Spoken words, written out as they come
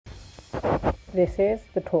This is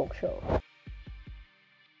The Talk Show.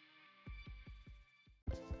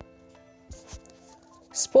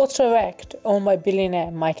 Sports Direct, owned by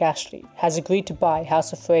billionaire Mike Ashley, has agreed to buy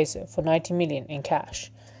House of Fraser for $90 million in cash.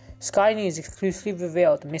 Sky News exclusively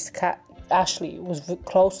revealed that Mr. Ashley was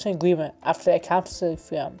close to an agreement after the accountancy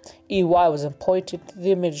firm EY was appointed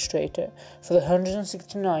the administrator for the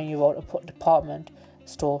 169-year-old department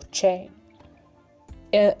store chain.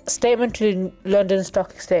 In a statement to the London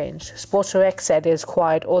Stock Exchange, Sports Direct said it has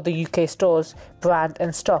acquired all the UK stores, brand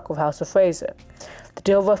and stock of House of Fraser. The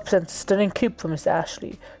deal represents a stunning coup for Mr.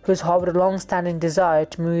 Ashley, who has harboured a long-standing desire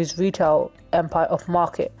to move his retail empire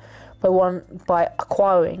off-market by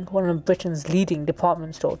acquiring one of Britain's leading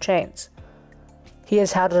department store chains. He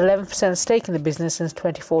has held an 11% stake in the business since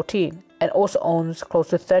 2014 and also owns close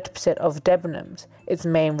to 30% of Debenhams, its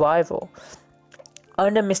main rival.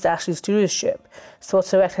 Under Mr. Ashley's stewardship, Sports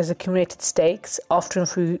Direct has accumulated stakes, often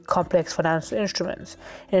through complex financial instruments,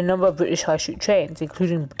 in a number of British high street chains,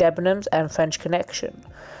 including Debenhams and French Connection.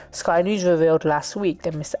 Sky News revealed last week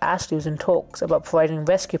that Mr. Ashley was in talks about providing a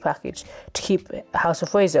rescue package to keep House of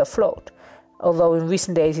Fraser afloat, although in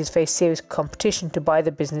recent days he's faced serious competition to buy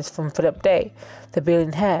the business from Philip Day, the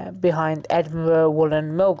billionaire behind Edinburgh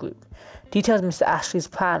Woolen Mill Group. Details Mr. Ashley's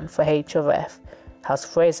plan for HOF House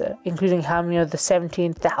of Fraser, including how many of the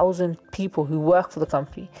 17,000 people who work for the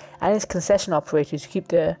company and its concession operators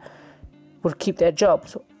would keep their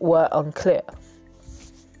jobs, were unclear.